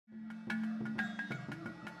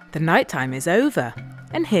The nighttime is over,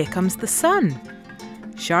 and here comes the sun,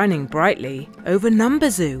 shining brightly over Number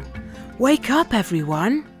Zoo. Wake up,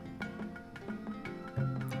 everyone!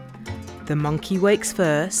 The monkey wakes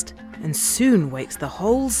first, and soon wakes the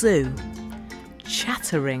whole zoo,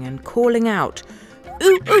 chattering and calling out,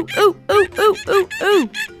 "Ooh, ooh, ooh, ooh, ooh, ooh, ooh!"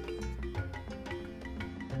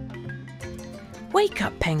 Wake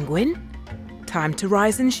up, penguin! Time to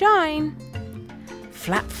rise and shine!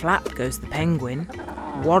 Flap, flap goes the penguin,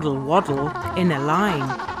 waddle, waddle in a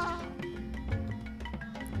line.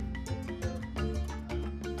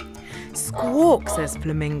 Squawk, says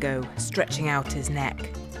Flamingo, stretching out his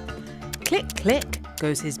neck. Click, click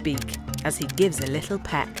goes his beak as he gives a little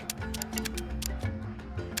peck.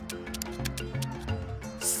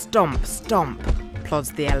 Stomp, stomp,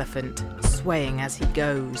 plods the elephant, swaying as he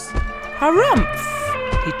goes.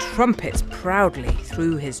 Harumph! He trumpets proudly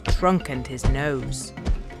through his trunk and his nose.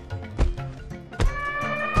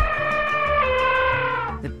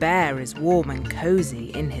 The bear is warm and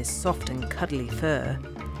cosy in his soft and cuddly fur.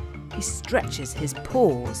 He stretches his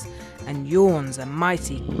paws and yawns a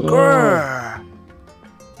mighty grrr.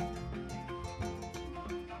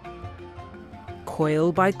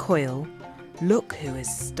 Coil by coil, look who is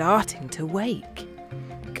starting to wake.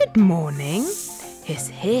 Good morning, hiss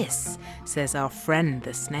hiss, says our friend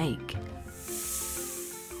the snake.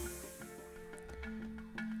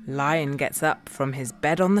 Lion gets up from his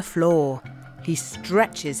bed on the floor. He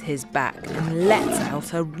stretches his back and lets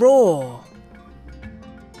out a roar.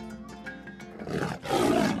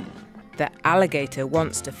 The alligator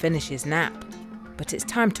wants to finish his nap, but it's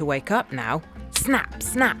time to wake up now. Snap,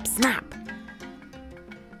 snap, snap.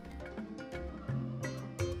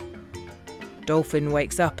 Dolphin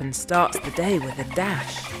wakes up and starts the day with a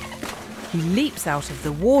dash. He leaps out of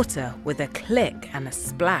the water with a click and a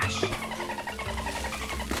splash.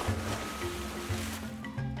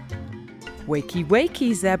 Wakey,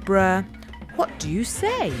 wakey, zebra, what do you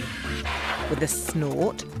say? With a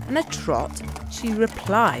snort and a trot, she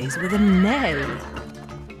replies with a neigh.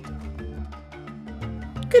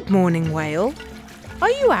 Good morning, whale. Are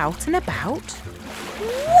you out and about?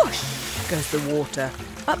 Whoosh goes the water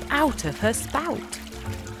up out of her spout.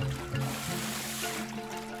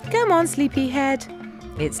 Come on, sleepyhead.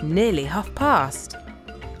 It's nearly past.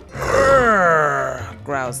 Grrr,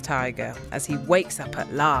 growls Tiger as he wakes up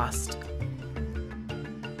at last.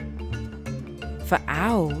 For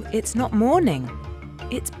Owl, it's not morning.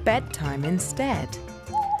 It's bedtime instead.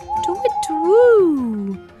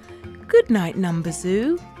 Twit-woo! Good night, Number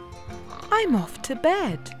Zoo. I'm off to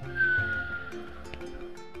bed.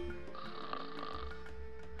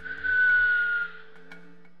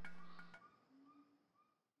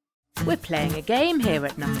 We're playing a game here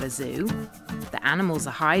at Number Zoo. The animals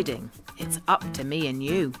are hiding. It's up to me and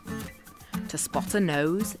you to spot a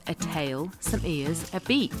nose, a tail, some ears, a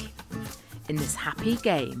beak in this happy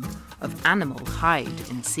game of animal hide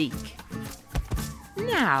and seek.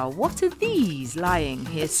 Now, what are these lying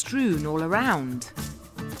here strewn all around?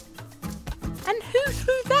 And who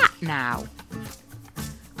threw that now?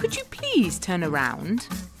 Could you please turn around?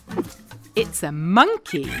 It's a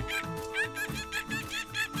monkey.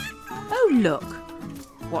 Oh, look.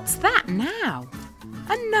 What's that now?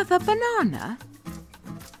 Another banana?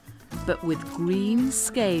 But with green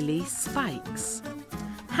scaly spikes.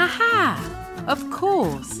 Ha ha! Of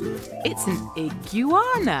course, it's an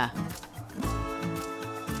iguana.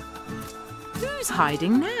 Who's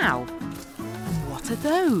hiding now? And what are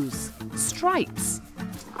those? Stripes.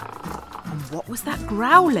 And what was that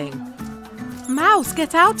growling? Mouse,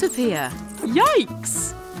 get out of here!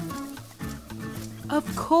 Yikes!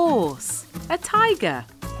 Of course, a tiger.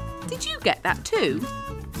 Did you get that too?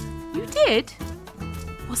 You did?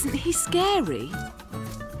 Wasn't he scary?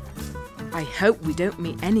 I hope we don't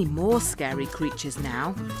meet any more scary creatures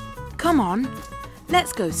now. Come on,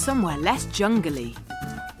 let's go somewhere less jungly.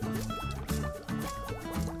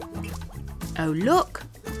 Oh look,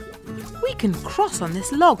 we can cross on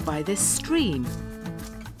this log by this stream.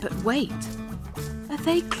 But wait, are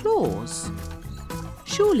they claws?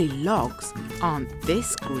 Surely logs aren't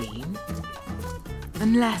this green.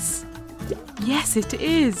 Unless, yes it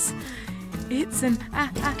is. It's an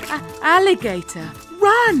alligator.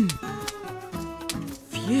 Run!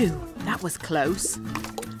 Phew, that was close.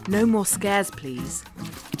 No more scares, please.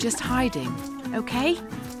 Just hiding, okay?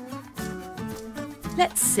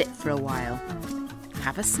 Let's sit for a while.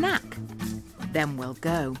 Have a snack. Then we'll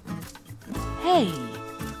go. Hey,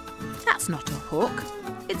 that's not a hook.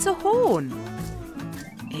 It's a horn.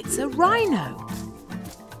 It's a rhino.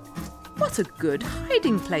 What a good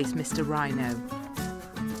hiding place, Mr. Rhino.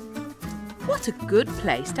 What a good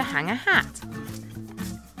place to hang a hat.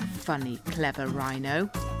 funny, clever rhino.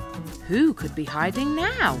 Who could be hiding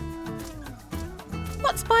now?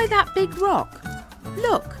 What's by that big rock?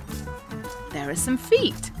 Look, there are some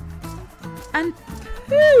feet. And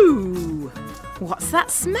poo! What's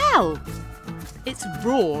that smell? It's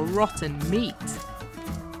raw, rotten meat.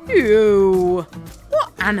 Ew!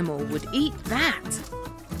 What animal would eat that?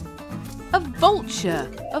 A vulture,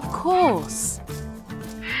 of course.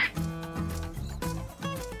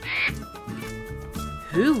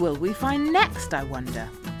 Who will we find next, I wonder?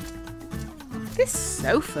 This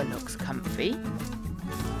sofa looks comfy.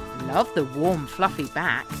 Love the warm, fluffy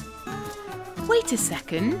back. Wait a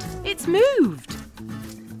second, it's moved.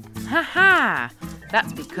 Ha ha!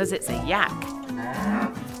 That's because it's a yak.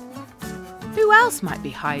 Who else might be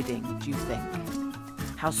hiding, do you think?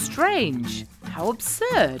 How strange, how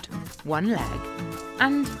absurd. One leg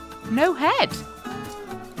and no head.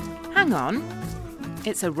 Hang on,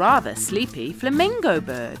 it's a rather sleepy flamingo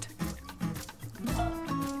bird.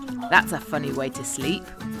 That's a funny way to sleep.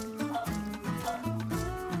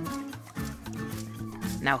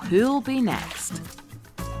 Now who'll be next?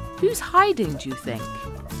 Who's hiding, do you think?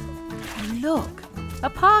 Oh, look, a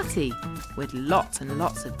party with lots and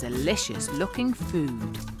lots of delicious looking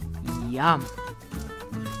food. Yum!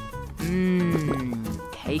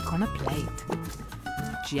 Cake on a plate.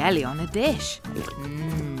 Jelly on a dish.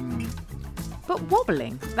 But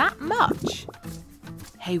wobbling that much?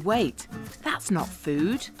 Hey, wait, that's not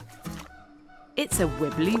food. It's a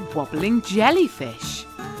wibbly wobbling jellyfish.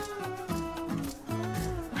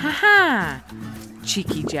 Ha ha!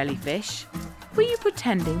 Cheeky jellyfish, were you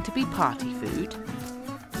pretending to be party food?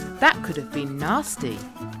 That could have been nasty,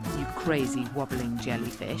 you crazy wobbling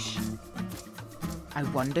jellyfish. I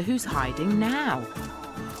wonder who's hiding now.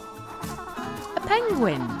 A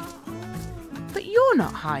penguin. But you're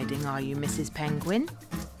not hiding, are you, Mrs. Penguin?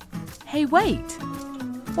 Hey, wait.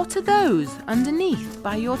 What are those underneath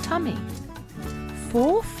by your tummy?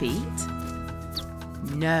 4 feet?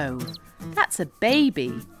 No, that's a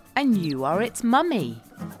baby, and you are its mummy.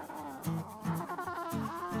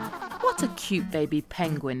 What a cute baby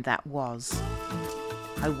penguin that was.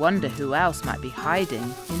 I wonder who else might be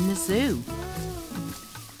hiding in the zoo.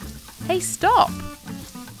 Hey, stop!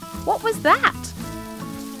 What was that?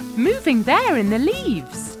 Moving there in the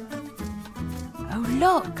leaves. Oh,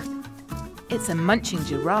 look! It's a munching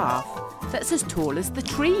giraffe that's as tall as the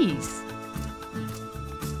trees.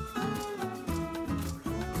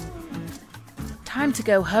 Time to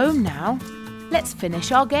go home now. Let's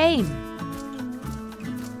finish our game.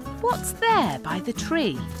 What's there by the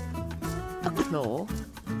tree? A claw,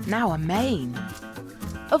 now a mane.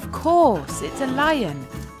 Of course, it's a lion.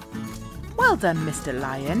 Well done, Mr.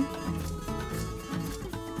 Lion.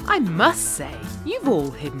 I must say, you've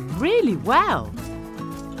all hidden really well.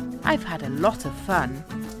 I've had a lot of fun.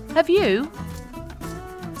 Have you?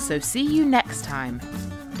 So see you next time,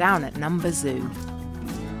 down at Number Zoo.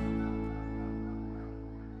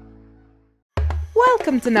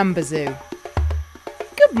 Welcome to Number Zoo.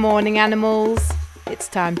 Good morning, animals. It's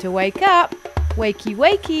time to wake up. Wakey,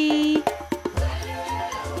 wakey.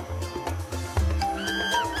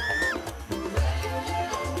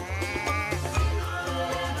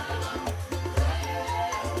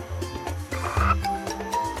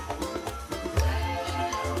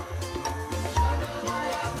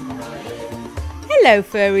 Hello,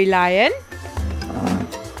 furry lion.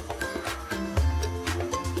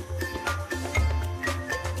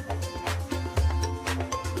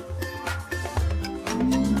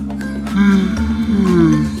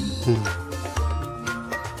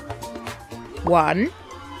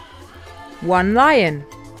 One lion.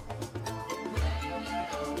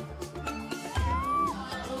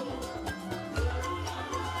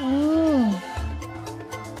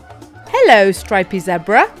 Hello, stripy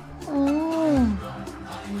zebra.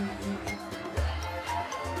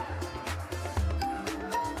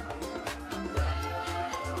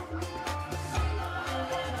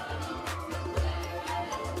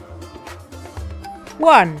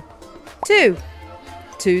 One, two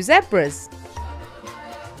zebras.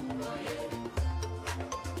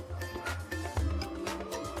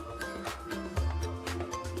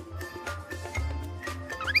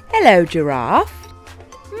 Hello, giraffe.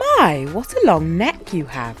 My, what a long neck you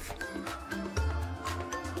have.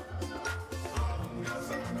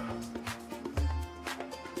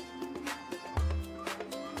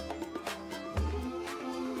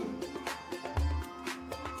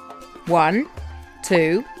 One,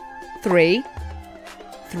 two, three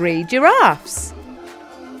giraffes.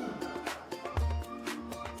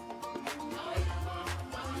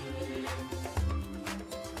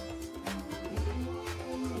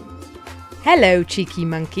 Hello, cheeky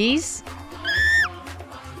monkeys.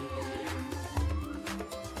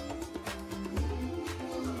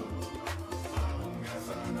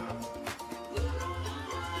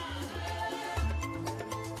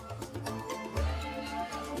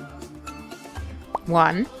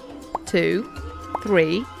 One, two,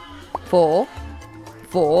 three, four.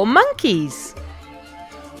 4 monkeys.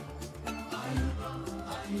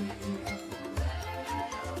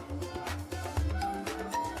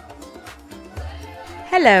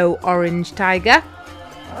 Hello, orange tiger.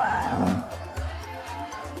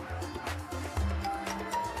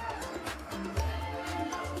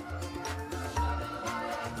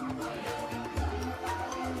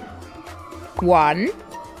 One,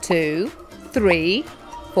 two, three,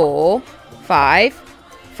 four, five.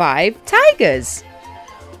 5 tigers.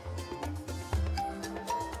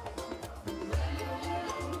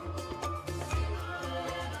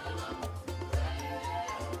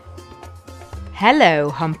 Hello,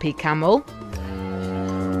 humpy camel.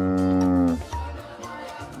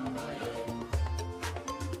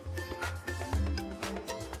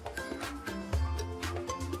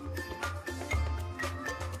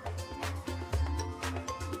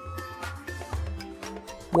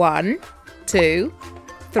 One, two,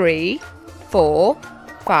 3, 4,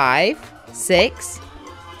 5, 6.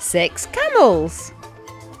 6 camels.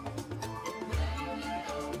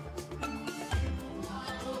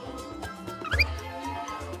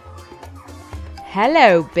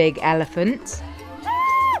 Hello, big elephant.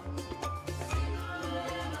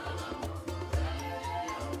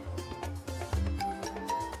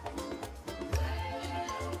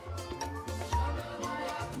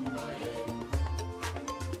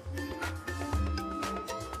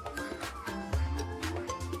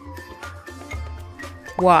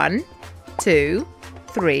 One, two,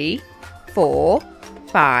 3, 4,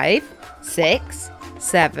 5, 6,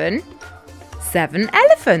 7. 7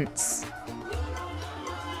 elephants.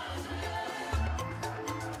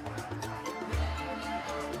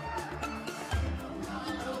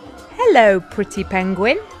 Hello, pretty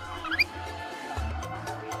penguin.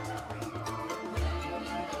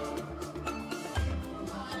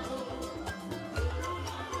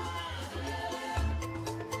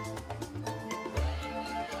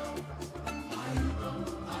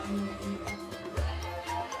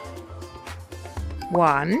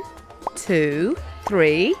 One, two,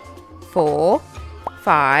 3, 4,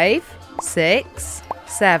 5, 6,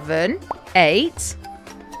 7, 8.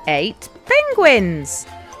 8 penguins.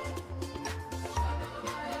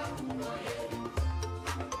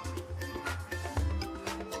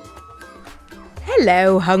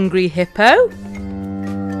 Hello, hungry hippo.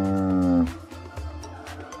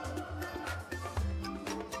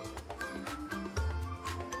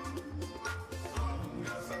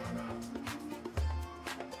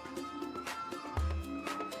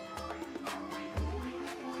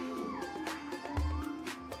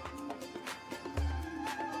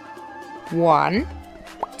 One,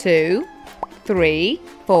 two, 3,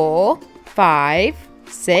 4, 5,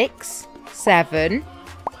 6, 7,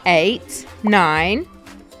 8, 9.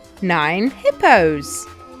 9 hippos.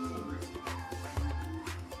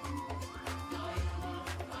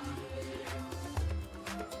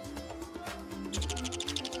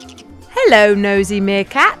 Hello, nosy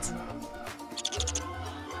meerkat.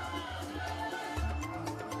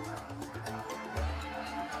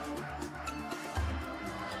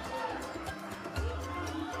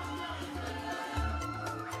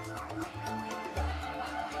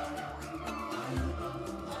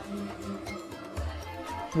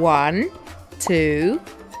 One, two,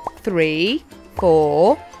 3,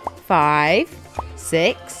 4, 5,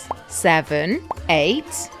 6, 7,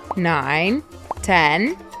 8, 9,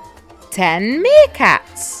 10. 10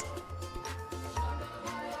 meerkats.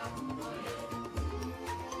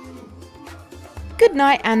 Good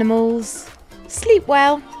night, animals. Sleep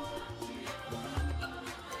well.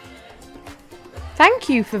 Thank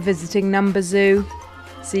you for visiting Number Zoo.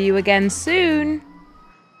 See you again soon.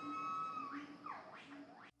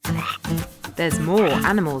 There's more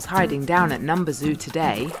animals hiding down at Number Zoo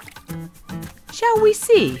today. Shall we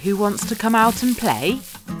see who wants to come out and play?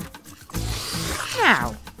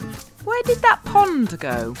 Now, where did that pond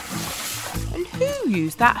go? And who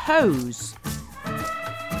used that hose?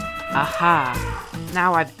 Aha!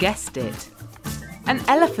 Now I've guessed it. An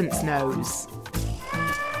elephant's nose.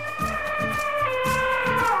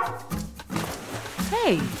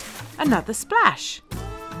 Hey, another splash.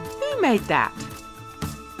 Who made that?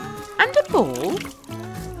 And a ball?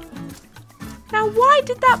 Now why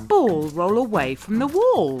did that ball roll away from the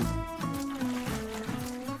wall?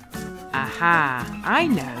 Aha, I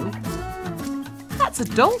know. That's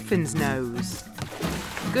a dolphin's nose.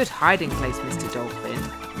 Good hiding place, Mr. Dolphin.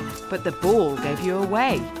 But the ball gave you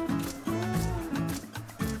away.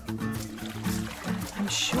 I'm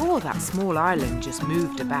sure that small island just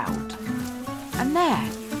moved about. And there,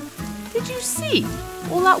 did you see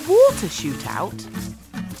all that water shoot out?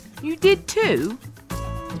 You did too?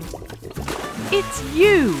 It's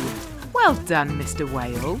you! Well done, Mr.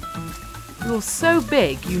 Whale. You're so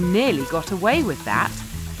big you nearly got away with that.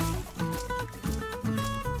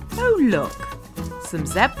 Oh look, some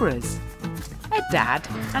zebras. A dad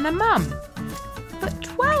and a mum. But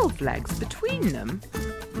 12 legs between them?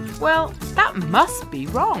 Well, that must be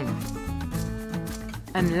wrong.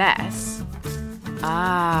 Unless...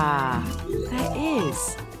 Ah, there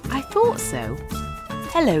is. I thought so.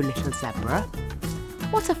 Hello, little zebra.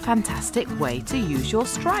 What a fantastic way to use your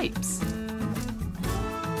stripes.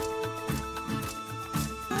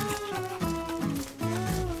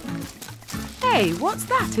 Hey, what's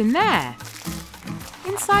that in there?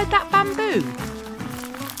 Inside that bamboo?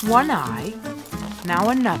 One eye, now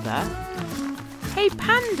another. Hey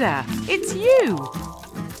Panda, it's you!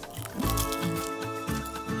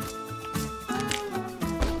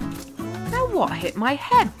 Now what hit my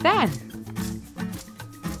head then?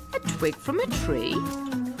 A twig from a tree?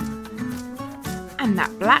 And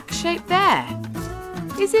that black shape there,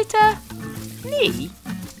 is it a knee?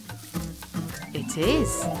 It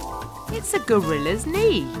is. It's a gorilla's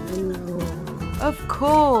knee. Of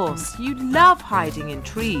course, you love hiding in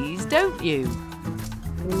trees, don't you?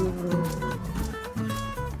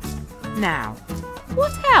 Now,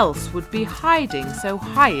 what else would be hiding so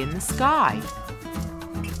high in the sky?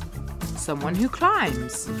 Someone who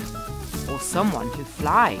climbs, or someone who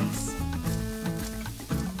flies.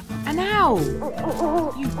 An owl.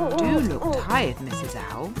 You do look tired, Mrs.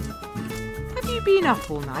 Owl. Have you been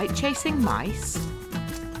up all night chasing mice?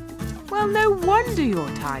 Well, no wonder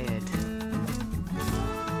you're tired.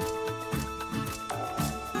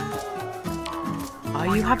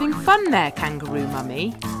 Are you having fun there, Kangaroo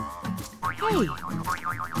Mummy? Hey,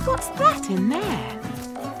 what's that in there?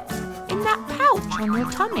 In that pouch on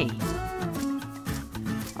your tummy?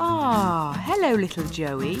 Ah, hello, little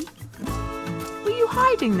Joey. Were you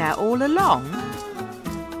hiding there all along?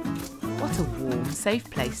 What a warm, safe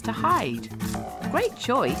place to hide. Great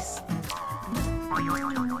choice.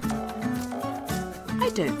 I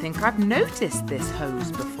don't think I've noticed this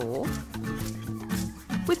hose before.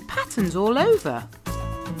 With patterns all over.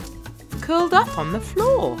 Curled up on the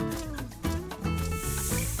floor.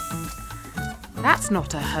 That's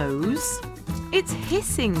not a hose. It's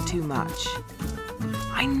hissing too much.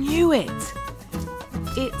 I knew it.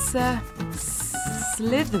 It's a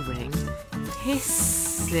slithering,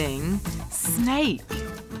 hissing snake.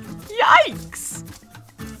 Yikes!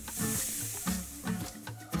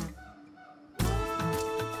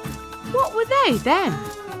 What were they then?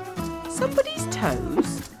 Somebody's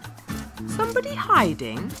toes? Somebody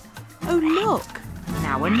hiding? Oh look,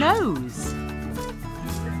 now a nose.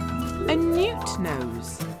 A newt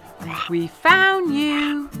nose. We found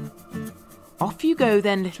you. Off you go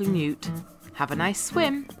then, little newt. Have a nice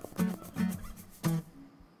swim.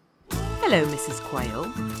 Hello, Mrs. Quail.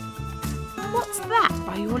 What's that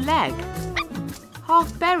by your leg?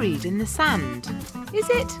 Half buried in the sand. Is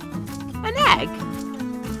it an egg?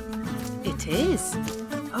 It is.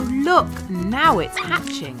 Oh look, now it's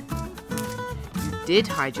hatching. You did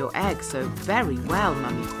hide your egg so very well,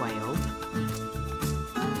 Mummy Quail.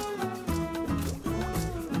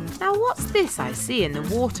 Now what's this I see in the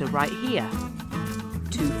water right here?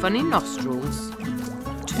 2 funny nostrils,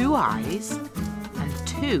 2 eyes, and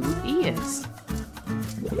 2 ears.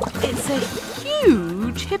 It's a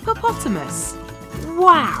huge hippopotamus.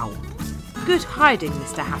 Wow! Good hiding,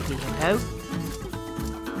 Mr. Happy Hippo.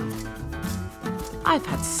 I've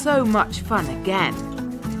had so much fun again.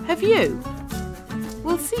 Have you?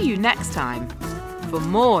 We'll see you next time for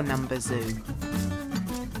more Number Zoo.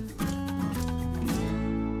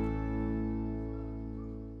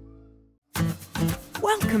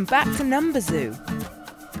 Welcome back to Number Zoo.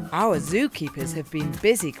 Our zookeepers have been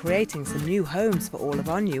busy creating some new homes for all of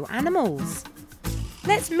our new animals.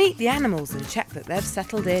 Let's meet the animals and check that they've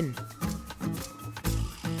settled in.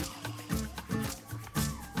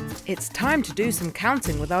 It's time to do some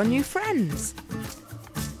counting with our new friends.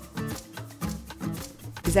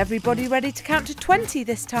 Is everybody ready to count to 20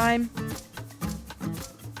 this time?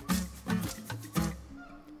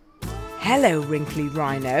 Hello, Wrinkly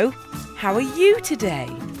Rhino. How are you today?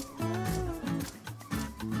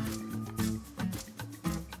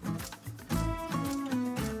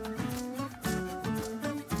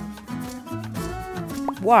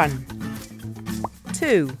 One,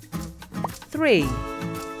 2, 3,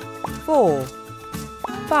 4,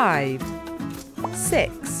 5,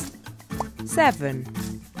 6, 7,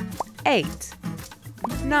 8,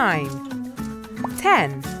 9,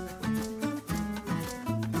 10.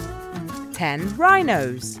 10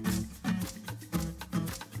 rhinos.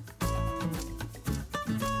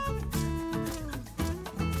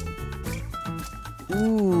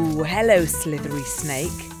 Ooh, hello, slithery snake.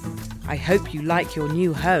 I hope you like your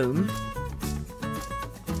new home.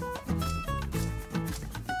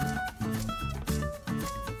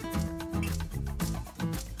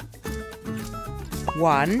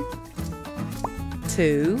 One,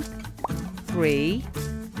 2, 3,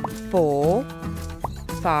 4,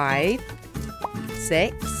 5,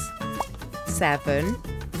 6, 7,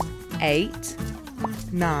 8,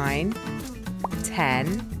 9,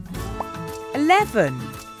 10, 11.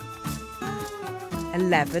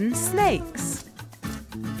 11 snakes.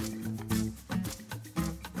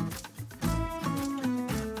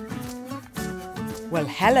 Well,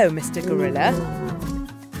 hello, Mr. Gorilla.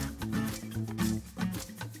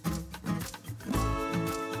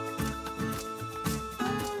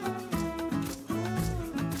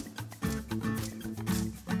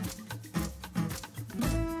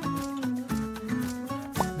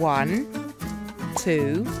 One,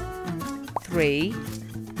 2, 3,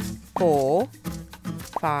 4,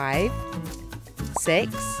 5,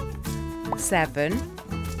 6, 7,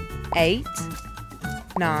 8,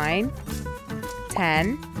 9,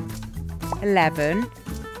 10, 11,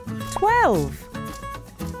 12.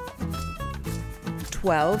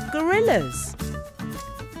 12 gorillas.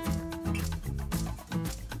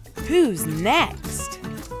 Who's next?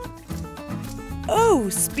 Oh,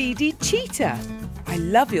 Speedy Cheetah. I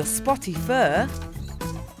love your spotty fur.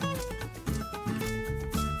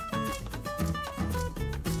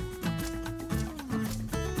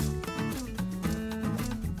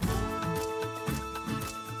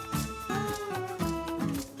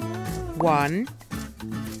 One,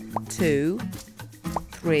 2,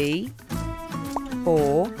 3,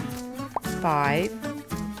 4, 5,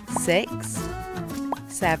 6,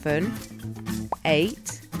 7,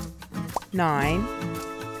 8, 9,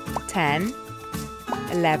 10,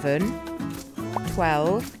 11,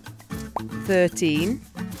 12, 13.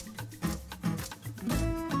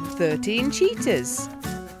 13 cheetahs.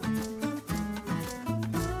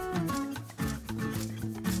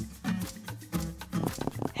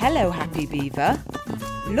 Hello, Happy Beaver.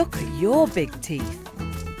 Look at your big teeth.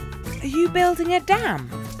 Are you building a dam?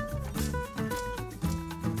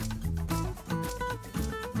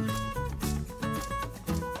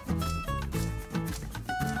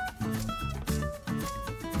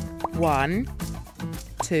 One,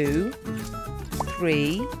 2,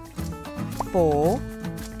 3, 4,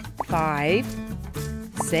 5,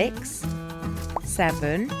 6,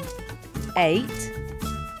 7, 8,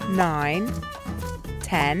 9,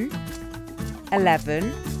 10,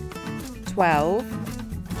 11, 12,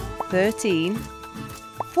 13,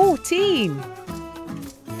 14.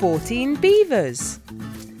 14 beavers.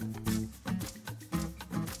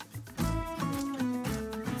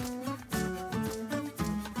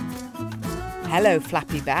 Hello,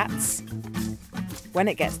 flappy bats. When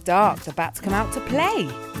it gets dark, the bats come out to play.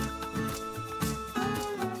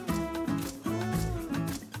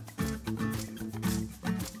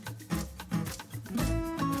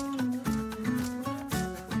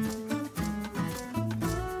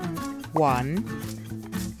 One,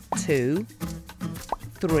 2,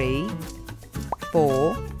 3,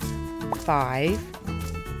 4, 5,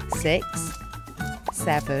 6,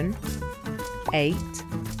 7, 8,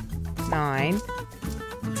 9,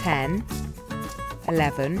 10,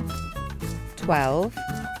 11, 12,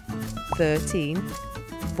 13,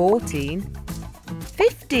 14,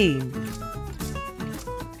 15.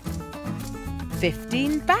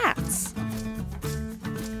 15 bats.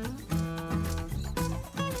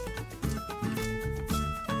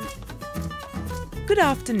 Good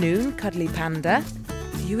afternoon, Cuddly Panda.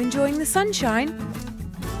 Are you enjoying the sunshine?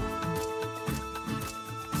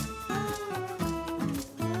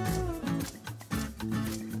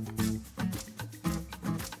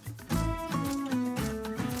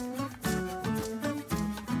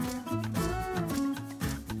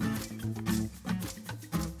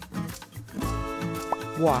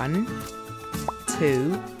 One,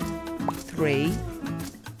 2, 3,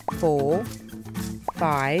 4,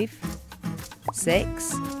 5,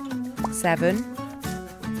 6, 7,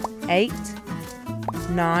 8,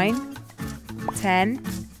 9, 10,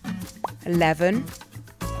 11,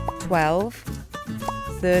 12,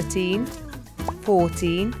 13,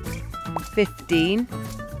 14, 15,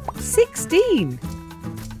 16.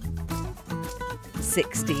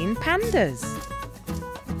 16 pandas.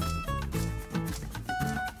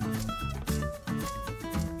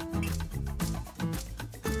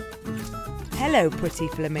 Hello, pretty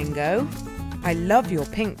flamingo. I love your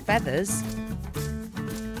pink feathers.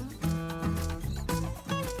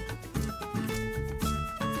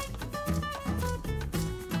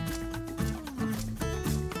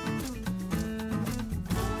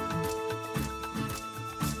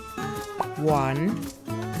 One,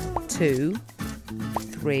 2,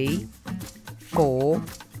 3, 4,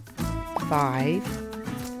 5,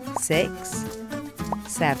 6,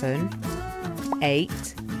 7,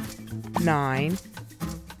 8, 9,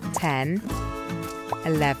 10,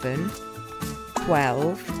 11,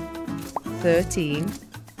 12, 13,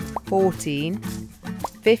 14,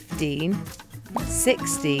 15,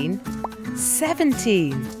 16,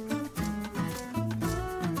 17.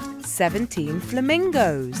 17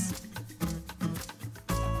 flamingos.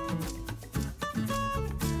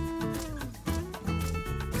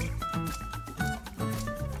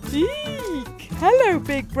 Eek! Hello,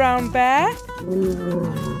 big brown bear.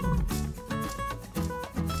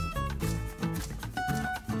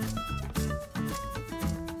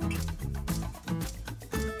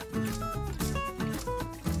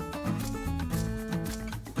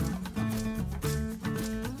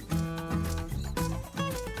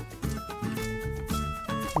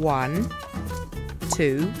 One,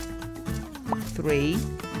 2, 3,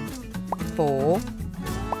 4,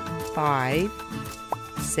 5,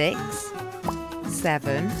 6,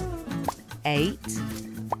 7, 8,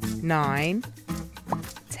 9,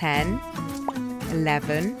 10,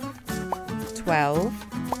 11, 12,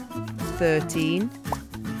 13,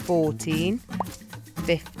 14,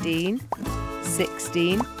 15,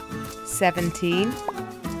 16, 17,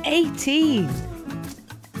 18.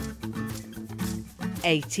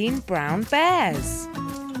 18 brown bears.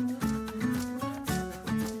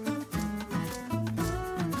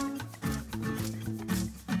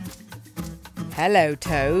 Hello,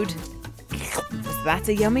 Toad. Is that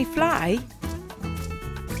a yummy fly?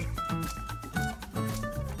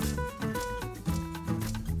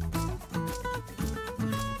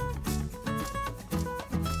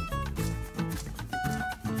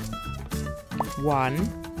 One,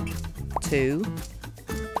 2,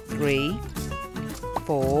 3,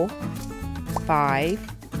 4, 5,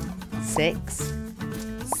 6,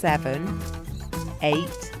 7,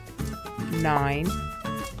 8, 9,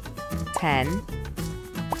 10,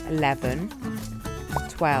 11,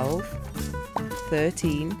 12,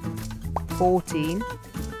 13, 14,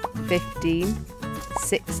 15,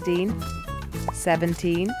 16,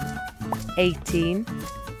 17, 18,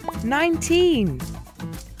 19.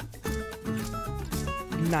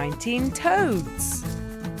 19 toads.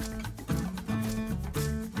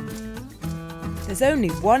 There's only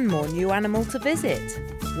one more new animal to visit.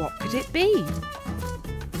 What could it be?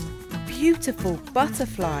 Beautiful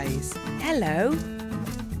butterflies. Hello.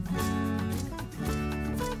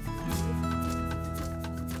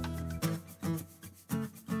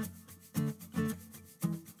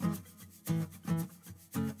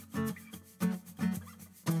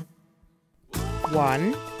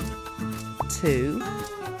 One, 2,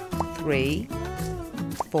 3,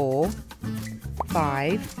 4,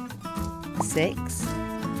 5, 6,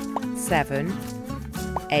 7,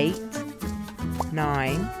 8,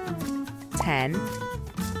 9, 10,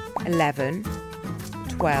 11,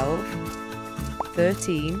 12,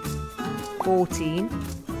 13, 14,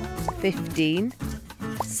 15,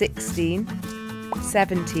 16,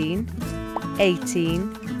 17,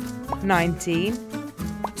 18, 19,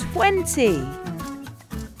 20.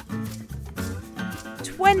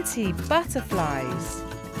 20 butterflies.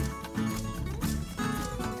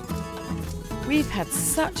 We've had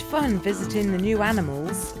such fun visiting the new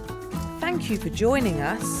animals. Thank you for joining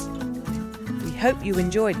us. We hope you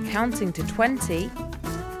enjoyed counting to 20.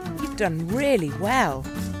 You've done really well.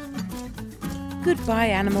 Goodbye,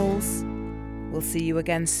 animals. We'll see you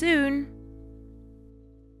again soon.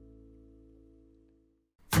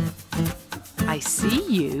 I see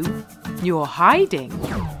you. You're hiding.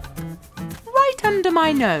 Right under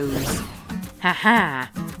my nose. Ha-ha!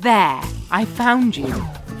 There, I found you.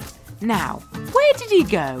 Now, where did he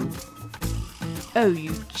go? Oh,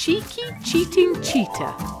 you cheeky, cheating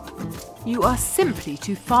cheater. You are simply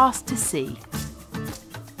too fast to see.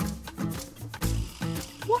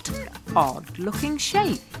 What an odd-looking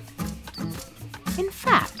shape. In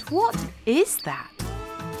fact, what is that?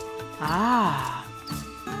 Ah,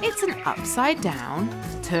 it's an upside-down,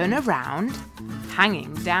 turn-around,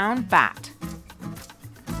 hanging-down bat.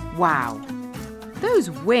 Wow,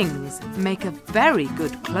 those wings make a very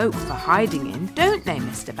good cloak for hiding in, don't they,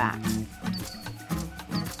 Mr. Bat?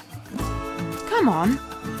 Come on,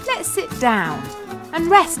 let's sit down and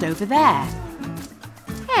rest over there.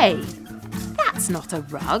 Hey, that's not a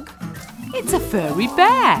rug. It's a furry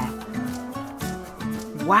bear.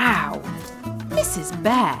 Wow, Mrs.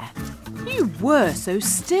 Bear, you were so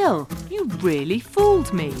still. You really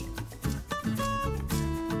fooled me.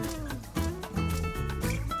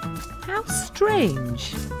 How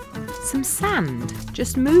strange. Some sand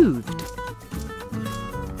just moved.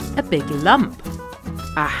 A big lump.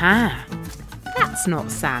 Aha! That's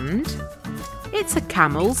not sand. It's a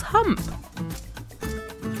camel's hump.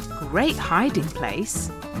 Great hiding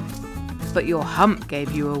place. But your hump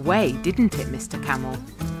gave you away, didn't it, Mr. Camel?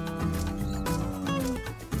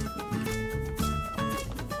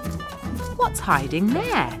 What's hiding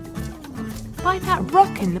there? By that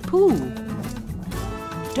rock in the pool.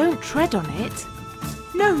 Don't tread on it.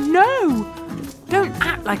 No, no! Don't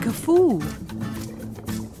act like a fool.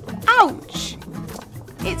 Ouch!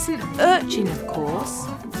 It's an urchin, of course.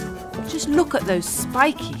 Just look at those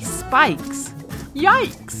spiky spikes.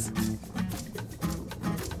 Yikes!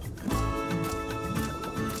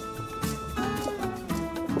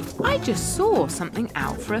 I just saw something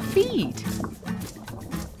out for a feed.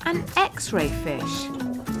 An X-ray fish.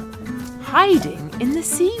 Hiding in the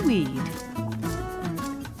seaweed.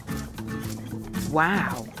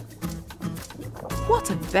 Wow!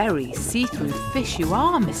 What a very see-through fish you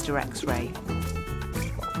are, Mr. X-ray.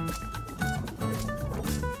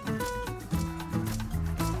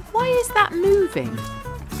 Why is that moving?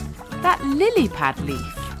 That lily pad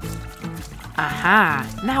leaf. Aha!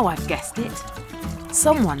 Now I've guessed it.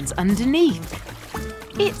 Someone's underneath.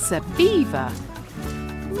 It's a beaver.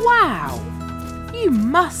 Wow! You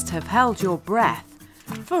must have held your breath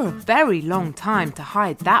for a very long time to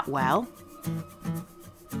hide that well.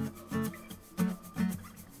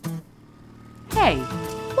 Hey,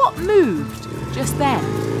 what moved just then?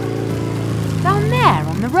 Down there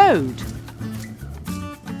on the road.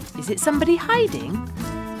 Is it somebody hiding?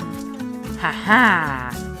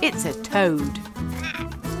 Ha-ha! It's a toad.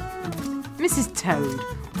 Mrs. Toad,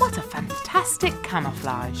 what a fantastic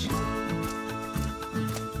camouflage.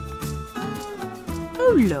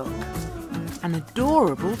 Oh look, an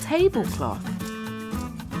adorable tablecloth.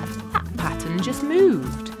 That pattern just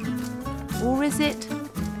moved. Or is it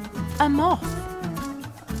a moth?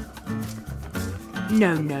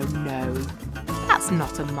 No, no, no, that's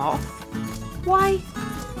not a moth. Why,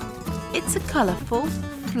 it's a colourful,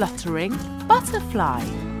 fluttering butterfly.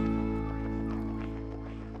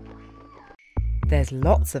 There's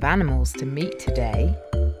lots of animals to meet today.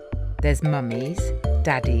 There's mummies,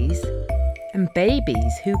 daddies, and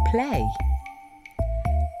babies who play.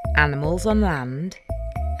 Animals on land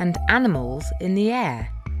and animals in the air.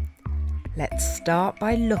 Let's start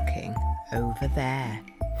by looking over there.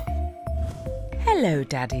 Hello,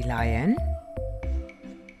 Daddy Lion.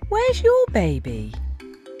 Where's your baby?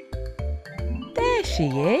 There she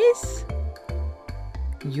is.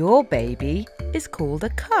 Your baby is called a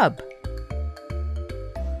cub.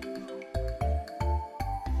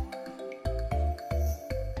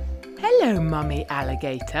 Hello, Mummy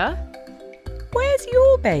Alligator. Where's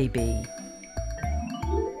your baby?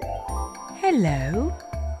 Hello.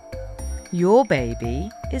 Your baby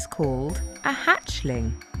is called a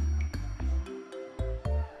hatchling.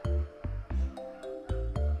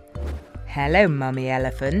 Hello, Mummy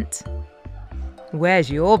Elephant. Where's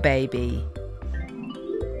your baby?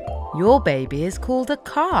 Your baby is called a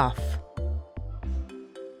calf.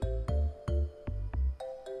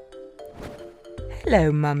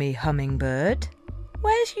 Hello, Mummy Hummingbird.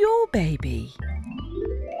 Where's your baby?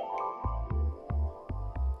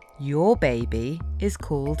 Your baby is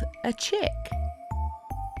called a chick.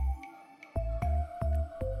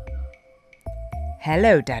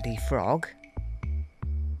 Hello, Daddy Frog.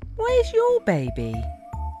 Where's your baby?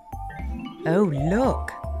 Oh,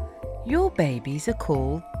 look. Your babies are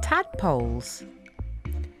called tadpoles.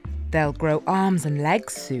 They'll grow arms and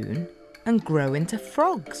legs soon and grow into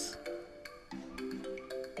frogs.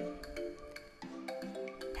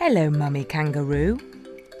 Hello, Mummy Kangaroo.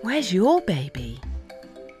 Where's your baby?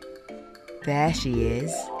 There she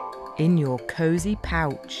is, in your cosy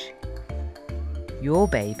pouch. Your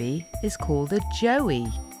baby is called a joey.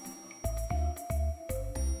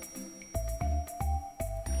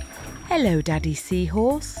 Hello, Daddy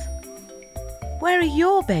Seahorse. Where are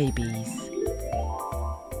your babies?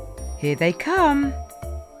 Here they come.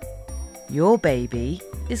 Your baby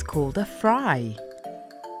is called a fry.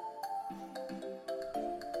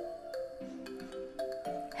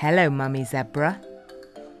 Hello, Mummy Zebra.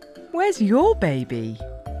 Where's your baby?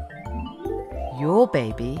 Your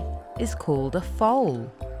baby is called a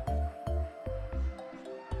foal.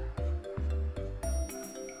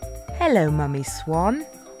 Hello, Mummy Swan.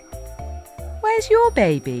 Where's your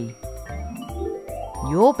baby?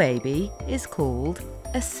 Your baby is called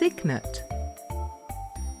a cygnet.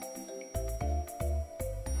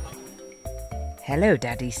 Hello,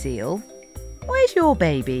 Daddy Seal. Where's your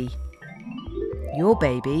baby? Your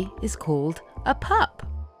baby is called a pup.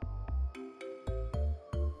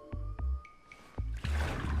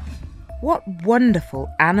 What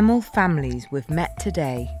wonderful animal families we've met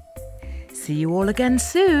today. See you all again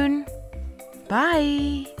soon.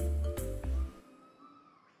 Bye.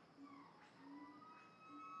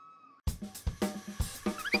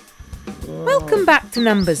 Welcome back to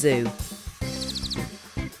Number Zoo.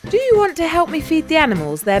 Do you want to help me feed the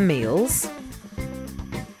animals their meals?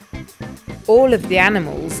 All of the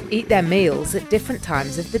animals eat their meals at different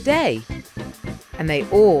times of the day, and they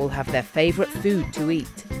all have their favourite food to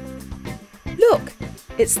eat. Look,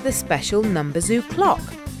 it's the special Number Zoo clock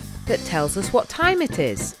that tells us what time it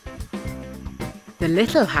is. The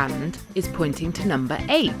little hand is pointing to number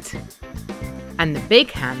 8, and the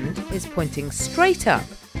big hand is pointing straight up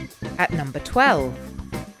at number 12.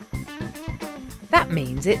 That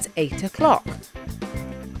means it's 8 o'clock.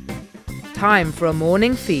 Time for a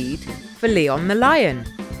morning feed for Leon the lion.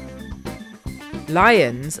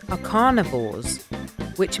 Lions are carnivores,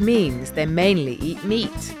 which means they mainly eat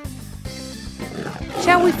meat.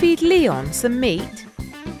 Shall we feed Leon some meat?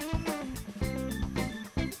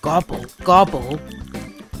 Gobble, gobble.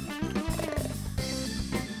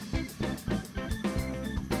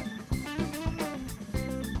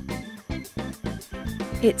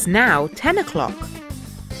 It's now 10 o'clock.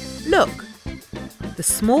 Look, the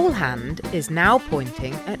small hand is now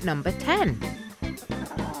pointing at number 10.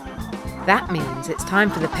 That means it's time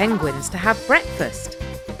for the penguins to have breakfast.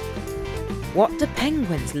 What do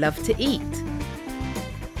penguins love to eat?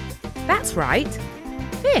 That's right,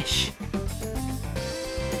 fish.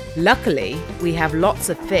 Luckily, we have lots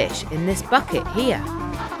of fish in this bucket here.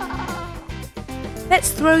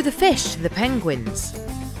 Let's throw the fish to the penguins.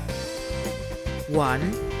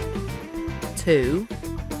 1, 2,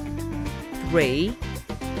 3,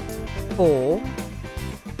 4,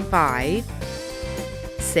 5,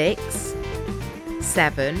 6,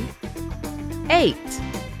 7, 8.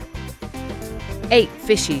 8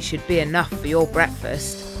 fishies should be enough for your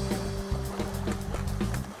breakfast.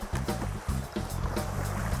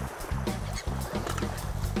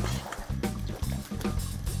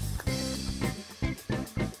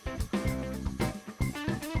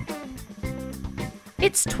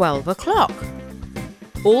 It's 12 o'clock,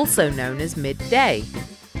 also known as midday.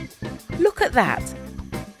 Look at that.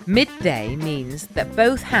 Midday means that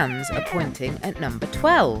both hands are pointing at number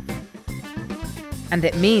 12. And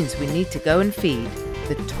it means we need to go and feed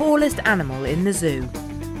the tallest animal in the zoo,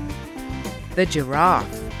 the giraffe.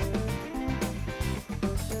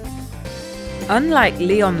 Unlike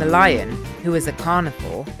Leon the lion, who is a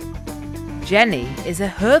carnivore, Jenny is a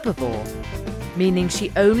herbivore, meaning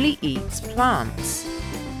she only eats plants.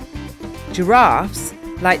 Giraffes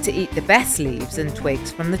like to eat the best leaves and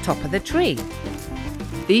twigs from the top of the tree.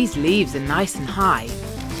 These leaves are nice and high,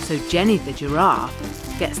 so Jenny the giraffe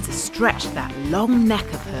gets to stretch that long neck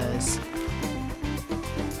of hers.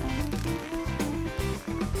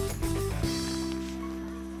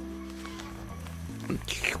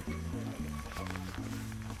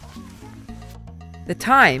 The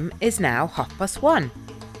time is now 1:30.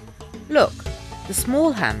 Look, the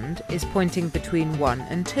small hand is pointing between 1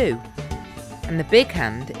 and 2, and the big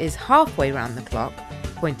hand is halfway round the clock,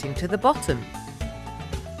 pointing to the bottom.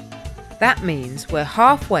 That means we're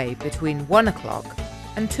halfway between 1 o'clock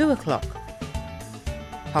and 2 o'clock.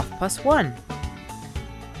 1:30.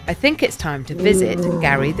 I think it's time to visit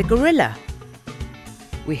Gary the gorilla.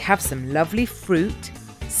 We have some lovely fruit,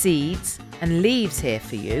 seeds and leaves here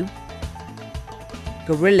for you.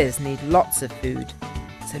 Gorillas need lots of food,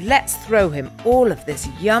 so let's throw him all of this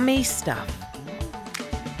yummy stuff.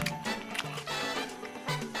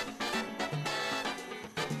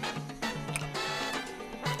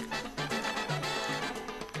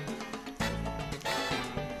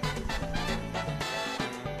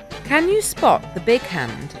 Can you spot the big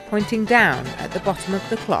hand pointing down at the bottom of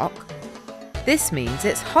the clock? This means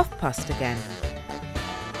it's 1:30 again.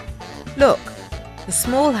 Look, the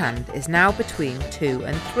small hand is now between 2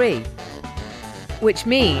 and 3, which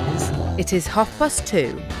means it is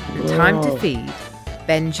 2:30 and time to feed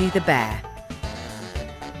Benji the bear.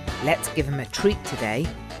 Let's give him a treat today.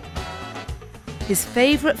 His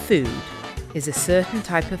favourite food is a certain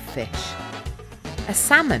type of fish, a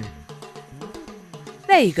salmon.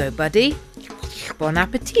 There you go, buddy. Bon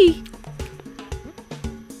appetit.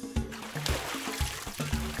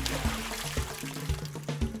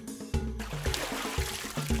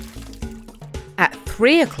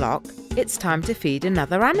 3 o'clock, it's time to feed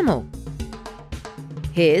another animal.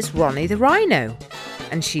 Here's Ronnie the rhino,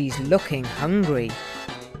 and she's looking hungry.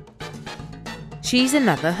 She's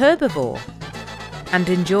another herbivore and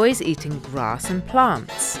enjoys eating grass and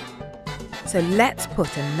plants. So let's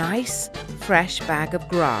put a nice, fresh bag of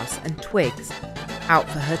grass and twigs out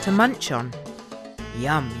for her to munch on.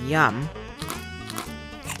 Yum, yum.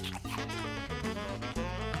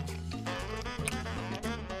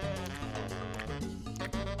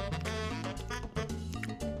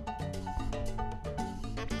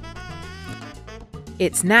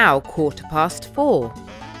 It's now 4:15.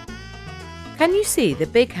 Can you see the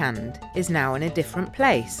big hand is now in a different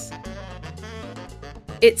place?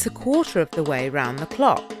 It's a quarter of the way round the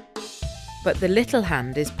clock, but the little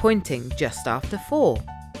hand is pointing just after 4.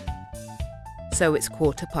 So it's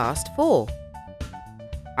 4:15.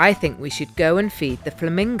 I think we should go and feed the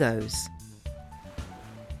flamingos.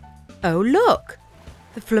 Oh look!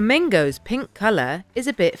 The flamingo's pink colour is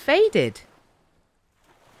a bit faded.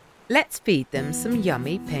 Let's feed them some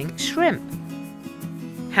yummy pink shrimp.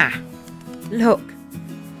 Ha! Look!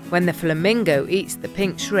 When the flamingo eats the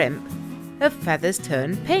pink shrimp, her feathers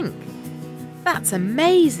turn pink. That's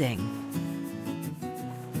amazing!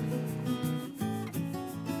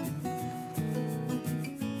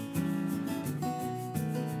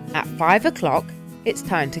 At 5 o'clock, it's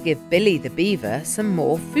time to give Billy the beaver some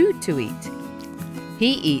more food to eat.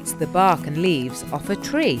 He eats the bark and leaves off a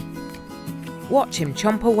tree. Watch him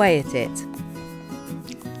chomp away at it.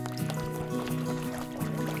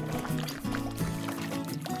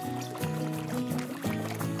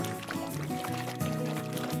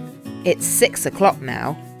 It's 6 o'clock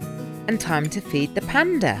now, and time to feed the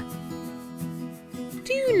panda.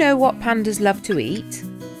 Do you know what pandas love to eat?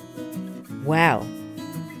 Well,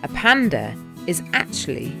 a panda is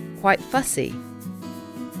actually quite fussy.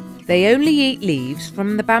 They only eat leaves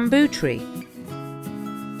from the bamboo tree.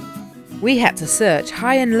 We had to search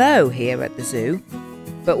high and low here at the zoo,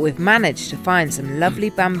 but we've managed to find some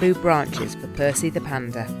lovely bamboo branches for Percy the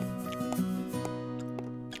panda.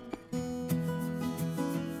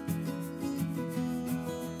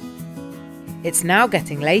 It's now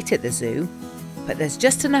getting late at the zoo, but there's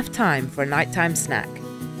just enough time for a nighttime snack.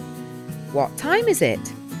 What time is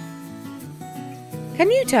it?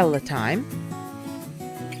 Can you tell the time?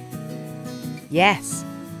 Yes,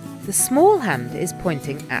 the small hand is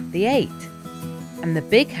pointing at the 8, and the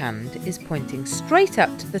big hand is pointing straight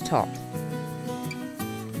up to the top.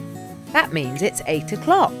 That means it's 8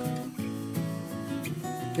 o'clock.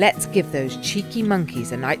 Let's give those cheeky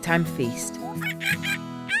monkeys a nighttime feast.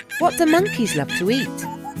 What do monkeys love to eat?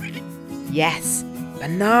 Yes,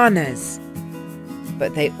 bananas.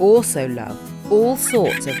 But they also love all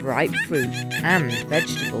sorts of ripe fruit and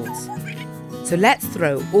vegetables. So let's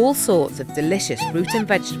throw all sorts of delicious fruit and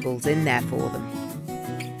vegetables in there for them.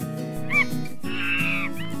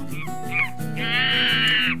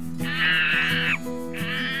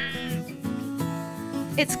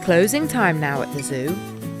 It's closing time now at the zoo,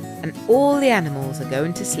 and all the animals are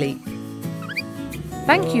going to sleep.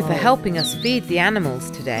 Thank you for helping us feed the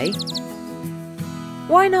animals today.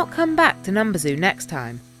 Why not come back to Number Zoo next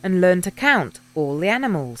time and learn to count all the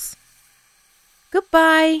animals?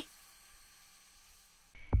 Goodbye!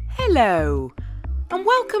 Hello, and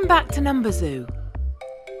welcome back to Number Zoo.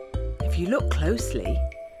 If you look closely,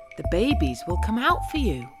 the babies will come out for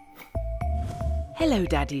you. Hello,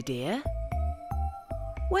 Daddy dear.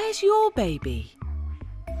 Where's your baby?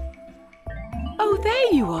 Oh,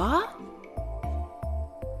 there you are.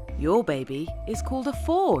 Your baby is called a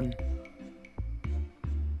fawn.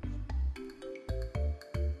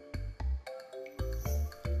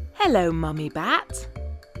 Hello, Mummy Bat.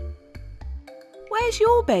 Where's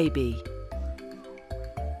your baby?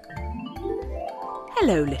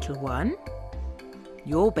 Hello, little one.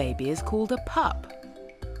 Your baby is called a pup.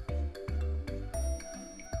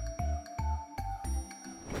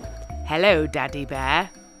 Hello, Daddy Bear.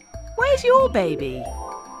 Where's your baby?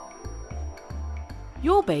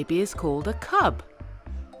 Your baby is called a cub.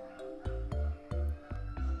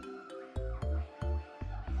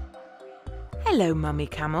 Hello, Mummy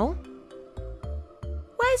Camel.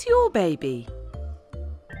 Where's your baby?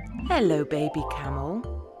 Hello, Baby Camel.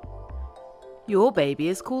 Your baby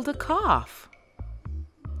is called a calf.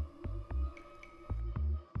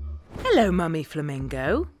 Hello, Mummy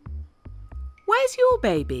Flamingo. Where's your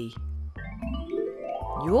baby?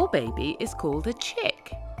 Your baby is called a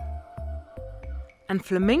chick. And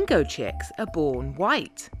flamingo chicks are born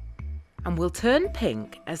white and will turn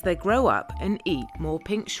pink as they grow up and eat more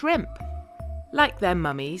pink shrimp, like their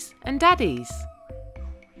mummies and daddies.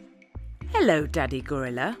 Hello, Daddy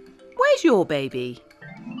Gorilla. Where's your baby?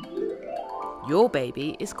 Your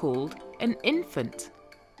baby is called an infant.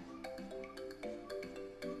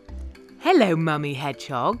 Hello, Mummy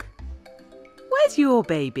Hedgehog. Where's your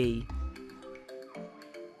baby?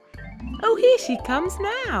 Oh, here she comes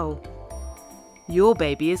now. Your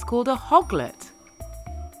baby is called a hoglet.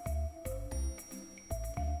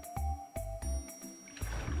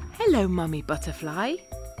 Hello, Mummy Butterfly.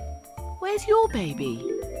 Where's your baby?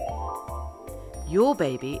 Your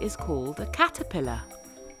baby is called a caterpillar.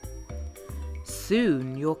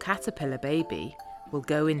 Soon your caterpillar baby will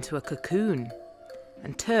go into a cocoon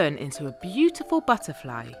and turn into a beautiful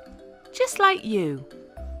butterfly, just like you.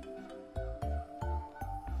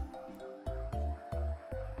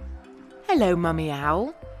 Hello, Mummy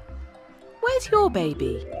Owl. Where's your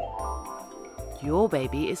baby? Your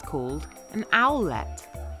baby is called an owlet.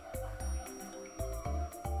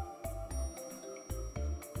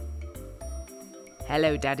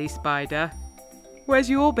 Hello, Daddy Spider. Where's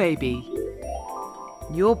your baby?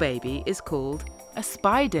 Your baby is called a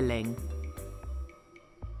spiderling.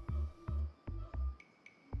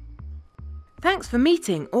 Thanks for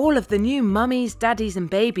meeting all of the new mummies, daddies and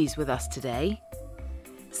babies with us today.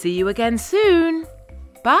 See you again soon.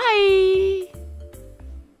 Bye.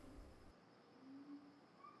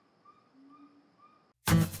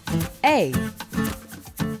 A.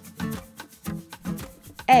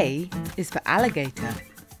 A is for alligator.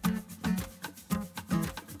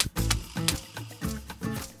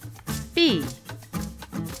 B.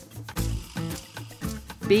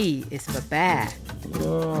 B is for bear.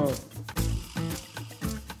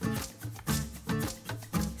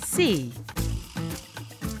 C.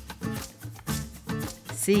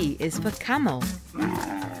 C is for camel.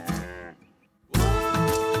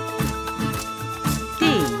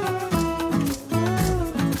 D.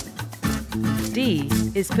 D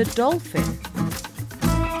is for dolphin.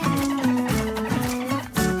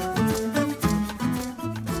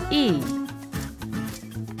 E.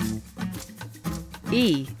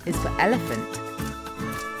 E is for elephant.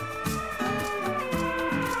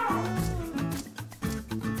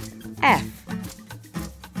 F.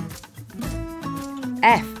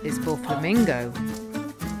 F is for flamingo.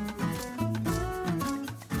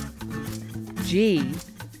 G.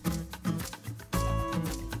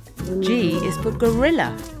 G is for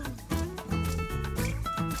gorilla.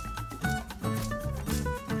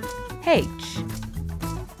 H.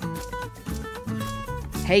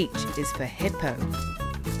 H is for hippo.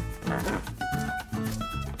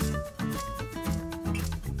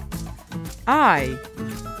 I.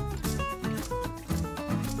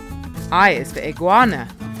 I is for iguana.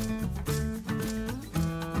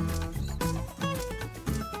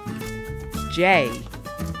 J.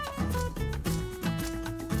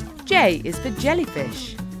 J is for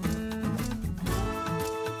jellyfish.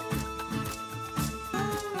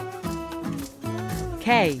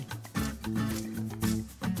 K.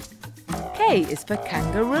 K is for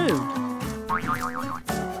kangaroo.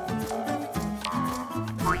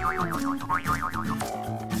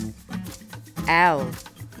 L.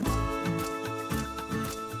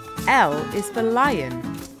 L is for lion.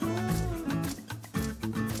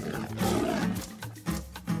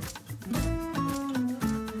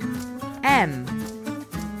 M.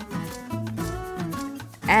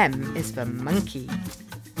 M is for monkey.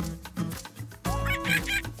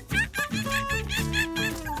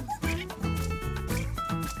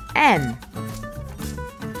 N.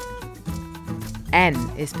 N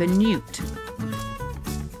is for newt.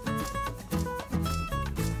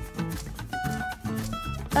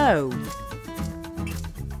 O.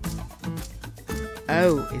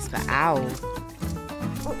 O is for owl.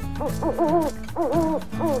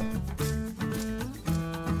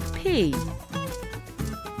 P.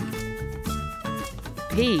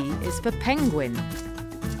 P is for penguin.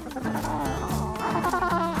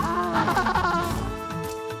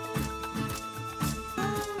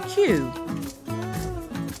 Q.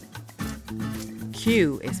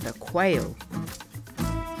 Q is for quail.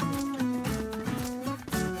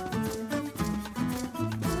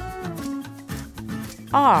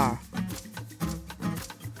 R.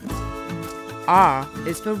 R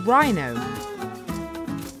is for rhino.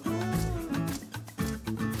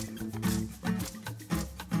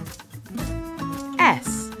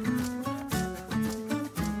 S.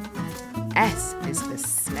 S is for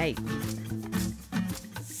snake.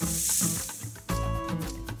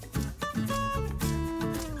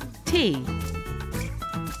 T.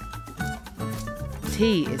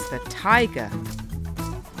 T is for tiger.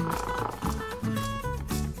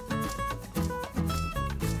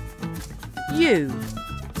 U.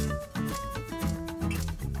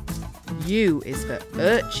 U is for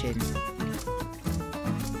urchin.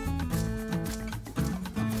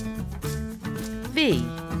 V.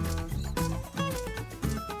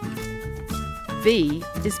 V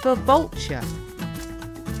is for vulture.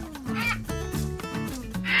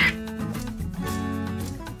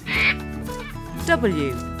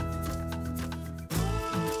 W.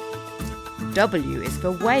 W is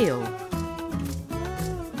for whale.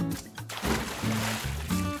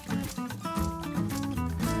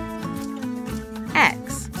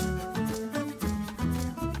 X.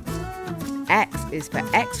 X is for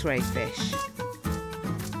X-ray fish.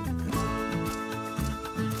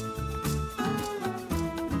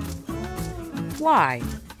 Y.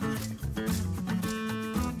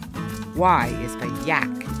 Y is for yak.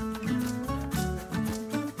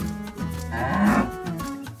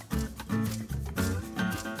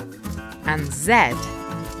 And Z.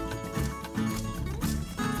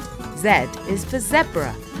 Z is for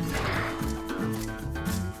zebra.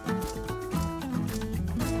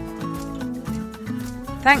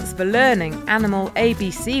 Thanks for learning Animal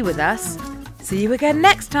ABC with us. See you again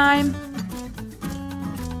next time.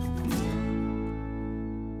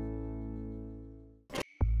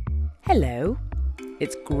 Hello.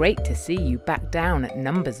 It's great to see you back down at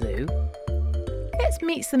Number Zoo. Let's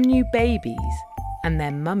meet some new babies and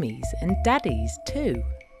their mummies and daddies too.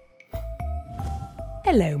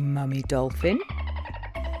 Hello, Mummy Dolphin.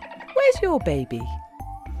 Where's your baby?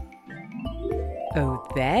 Oh,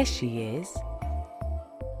 there she is.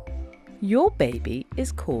 Your baby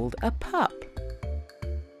is called a pup.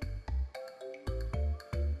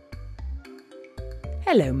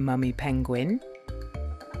 Hello, Mummy Penguin.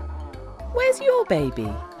 Where's your baby?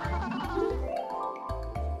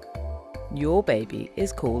 Your baby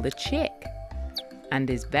is called a chick and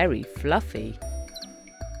is very fluffy.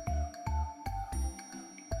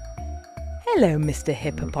 Hello, Mr.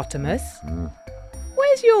 Hippopotamus.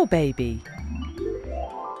 Where's your baby?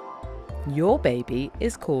 Your baby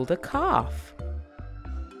is called a calf.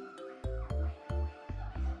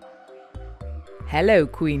 Hello,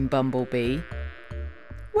 Queen Bumblebee.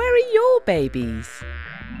 Where are your babies?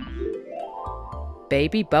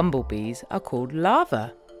 Baby bumblebees are called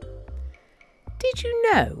larvae. Did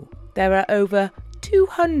you know there are over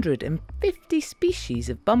 250 species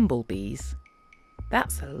of bumblebees?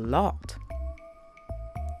 That's a lot.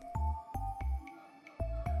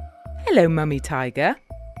 Hello, Mummy Tiger.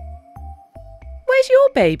 Where's your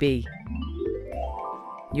baby?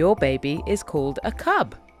 Your baby is called a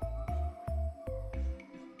cub.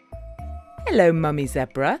 Hello, Mummy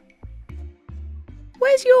Zebra.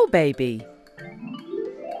 Where's your baby?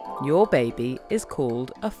 Your baby is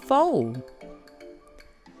called a foal.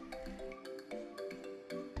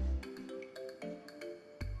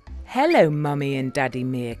 Hello, Mummy and Daddy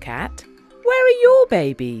Meerkat. Where are your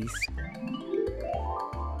babies?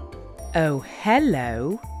 Oh,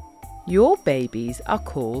 hello. Your babies are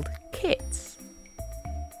called kits.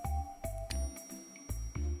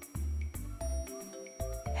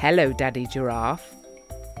 Hello, Daddy Giraffe.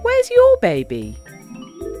 Where's your baby?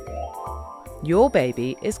 Your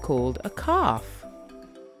baby is called a calf.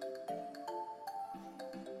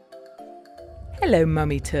 Hello,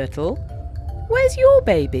 Mummy Turtle. Where's your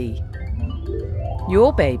baby?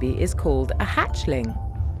 Your baby is called a hatchling.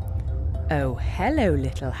 Oh, hello,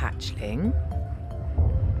 little hatchling.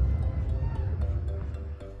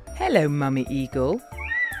 Hello, Mummy Eagle.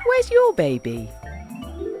 Where's your baby?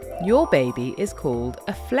 Your baby is called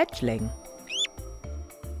a fledgling.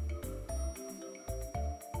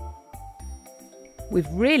 We've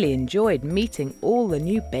really enjoyed meeting all the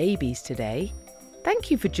new babies today. Thank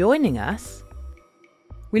you for joining us.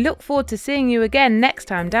 We look forward to seeing you again next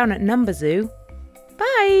time down at Number Zoo.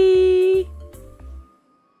 Bye!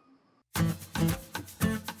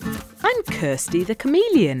 I'm Kirsty the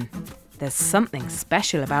chameleon. There's something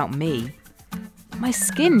special about me. My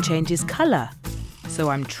skin changes colour, so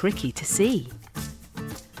I'm tricky to see.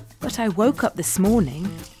 But I woke up this morning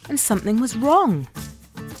and something was wrong.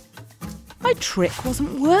 My trick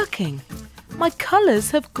wasn't working. My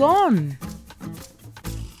colours have gone.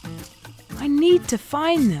 I need to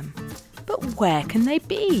find them, but where can they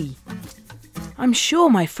be? I'm sure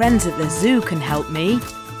my friends at the zoo can help me.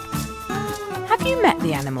 Have you met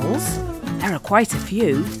the animals? There are quite a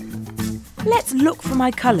few. Let's look for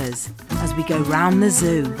my colours as we go round the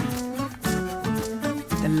zoo.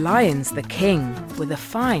 The lion's the king with a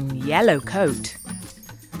fine yellow coat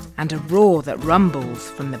and a roar that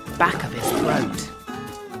rumbles from the back of his throat.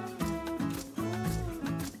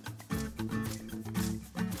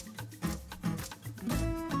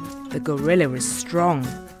 The gorilla is strong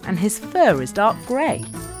and his fur is dark grey.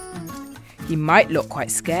 He might look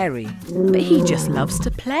quite scary, but he just loves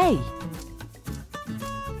to play.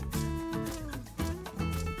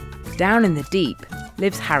 Down in the deep,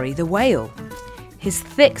 lives Harry the whale. His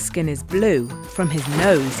thick skin is blue from his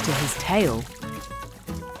nose to his tail.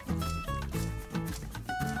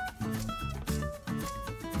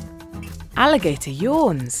 Alligator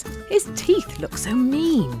yawns. His teeth look so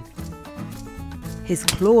mean. His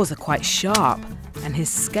claws are quite sharp and his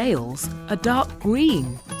scales are dark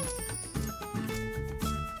green.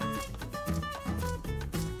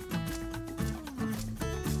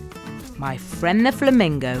 My friend the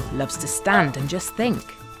flamingo loves to stand and just think.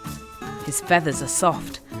 His feathers are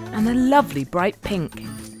soft and a lovely bright pink.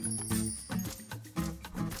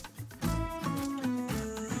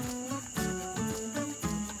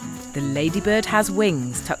 The ladybird has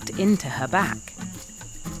wings tucked into her back.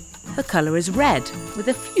 Her colour is red with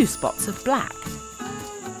a few spots of black.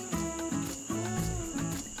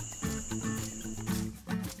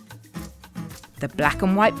 The black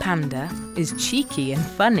and white panda is cheeky and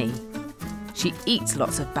funny. She eats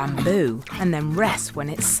lots of bamboo and then rests when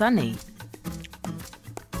it's sunny.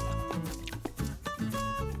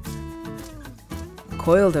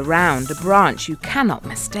 Coiled around a branch you cannot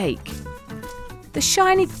mistake, the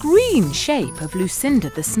shiny green shape of Lucinda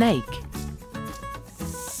the snake.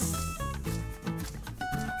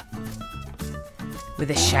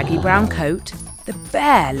 With a shaggy brown coat, the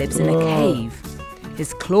bear lives in a cave.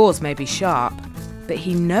 His claws may be sharp, but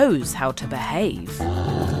he knows how to behave.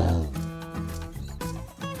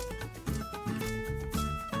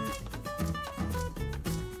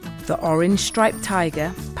 The orange-striped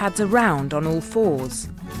tiger pads around on all fours.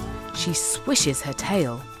 She swishes her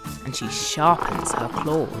tail and she sharpens her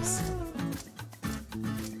claws.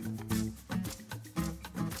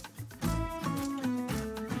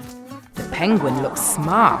 The penguin looks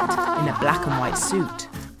smart in a black and white suit.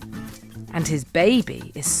 And his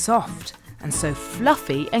baby is soft and so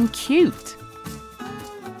fluffy and cute.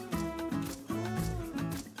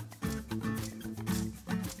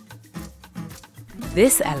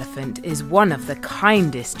 This elephant is one of the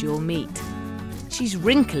kindest you'll meet. She's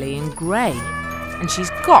wrinkly and grey, and she's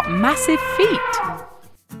got massive feet.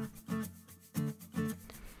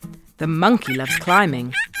 The monkey loves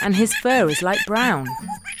climbing, and his fur is light brown.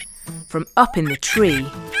 From up in the tree,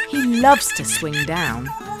 he loves to swing down.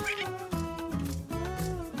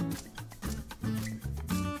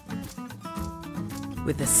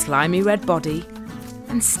 With a slimy red body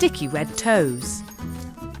and sticky red toes.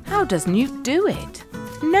 How does Newt do it?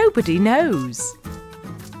 Nobody knows.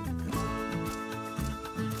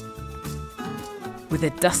 With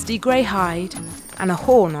a dusty grey hide and a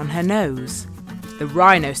horn on her nose, the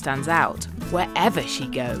rhino stands out wherever she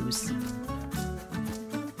goes.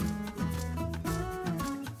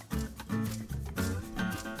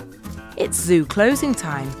 It's zoo closing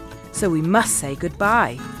time, so we must say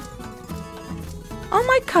goodbye. Are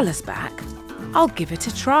my colours back? I'll give it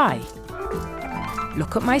a try.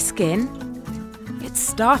 Look at my skin. It's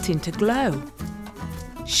starting to glow.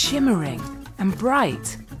 Shimmering and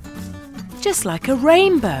bright. Just like a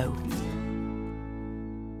rainbow.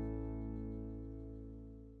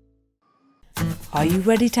 Are you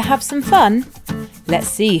ready to have some fun? Let's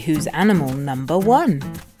see who's animal number 1.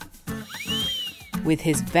 With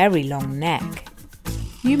his very long neck,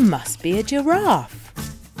 you must be a giraffe.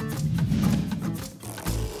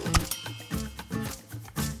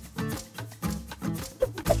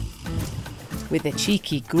 With a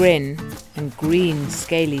cheeky grin and green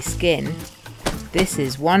scaly skin, this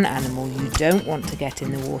is one animal you don't want to get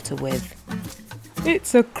in the water with.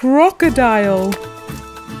 It's a crocodile!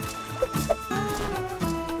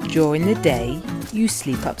 During the day, you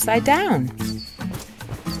sleep upside down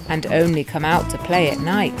and only come out to play at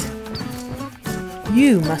night.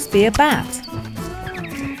 You must be a bat.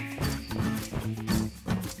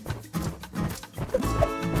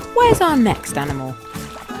 Where's our next animal?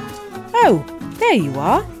 Oh, there you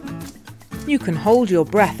are. You can hold your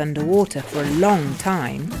breath underwater for a long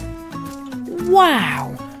time.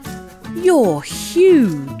 Wow, you're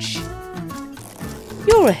huge.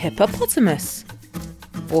 You're a hippopotamus,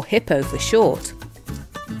 or hippo for short.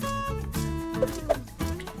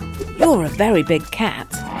 You're a very big cat.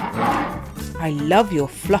 I love your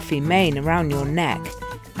fluffy mane around your neck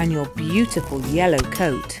and your beautiful yellow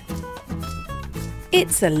coat.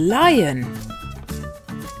 It's a lion.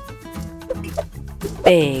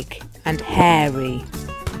 Big and hairy,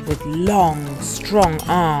 with long, strong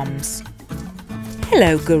arms.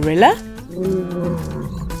 Hello, gorilla.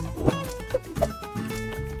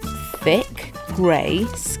 Thick, grey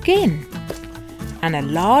skin and a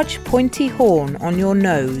large pointy horn on your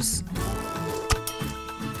nose.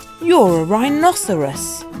 You're a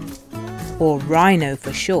rhinoceros, or rhino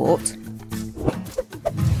for short.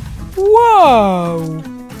 Whoa!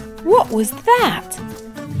 What was that?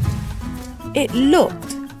 It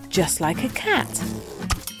looked just like a cat.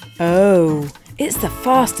 Oh, it's the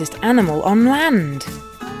fastest animal on land.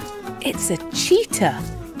 It's a cheetah.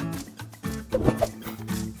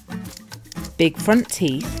 Big front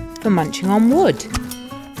teeth for munching on wood.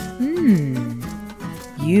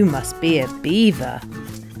 You must be a beaver.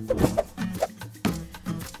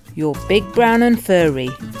 You're big, brown and furry,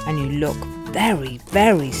 and you look very,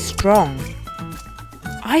 very strong.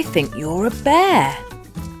 I think you're a bear.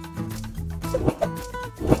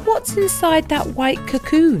 What's inside that white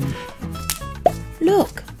cocoon?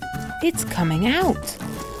 Look, it's coming out.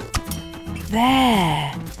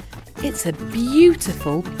 There, it's a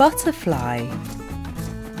beautiful butterfly.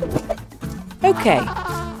 Okay,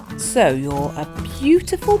 so you're a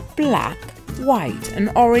beautiful black, white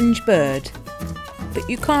and orange bird, but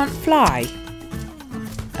you can't fly.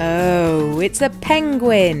 Oh, it's a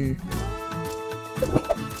penguin.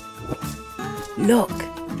 Look,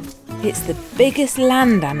 it's the biggest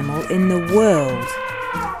land animal in the world.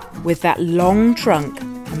 With that long trunk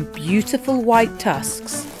and beautiful white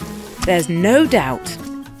tusks, there's no doubt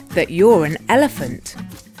that you're an elephant.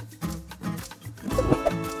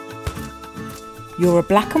 You're a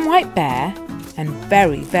black and white bear and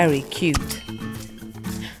very, very cute.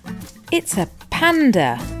 It's a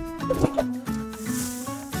panda.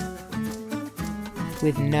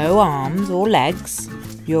 With no arms or legs,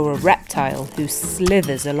 you're a reptile who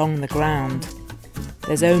slithers along the ground.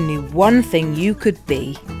 There's only one thing you could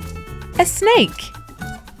be. A snake.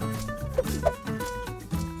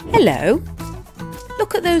 Hello.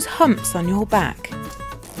 Look at those humps on your back.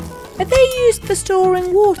 Are they used for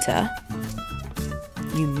storing water?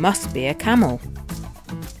 You must be a camel.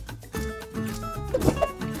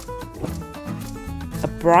 A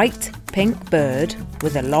bright pink bird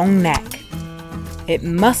with a long neck. It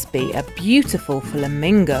must be a beautiful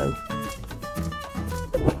flamingo.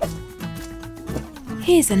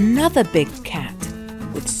 Here's another big cat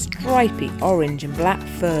with stripy orange and black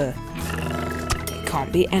fur. It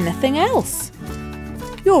can't be anything else.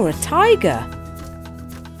 You're a tiger.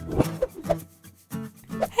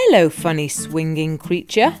 Hello, funny swinging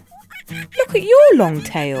creature. Look at your long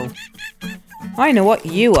tail. I know what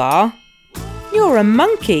you are. You're a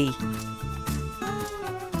monkey.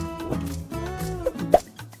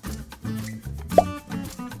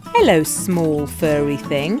 Hello, small furry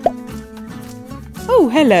thing. Oh,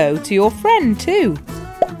 hello to your friend too.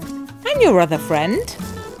 And your other friend.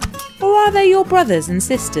 Or are they your brothers and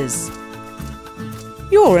sisters?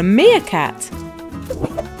 You're a meerkat.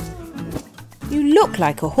 You look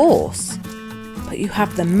like a horse, but you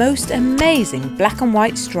have the most amazing black and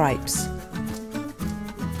white stripes.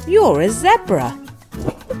 You're a zebra.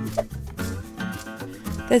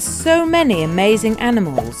 There's so many amazing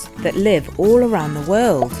animals that live all around the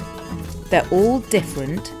world. They're all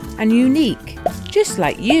different and unique, just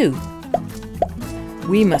like you.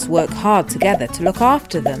 We must work hard together to look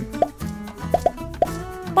after them.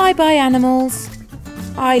 Bye-bye, animals.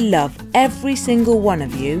 I love every single one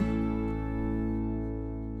of you.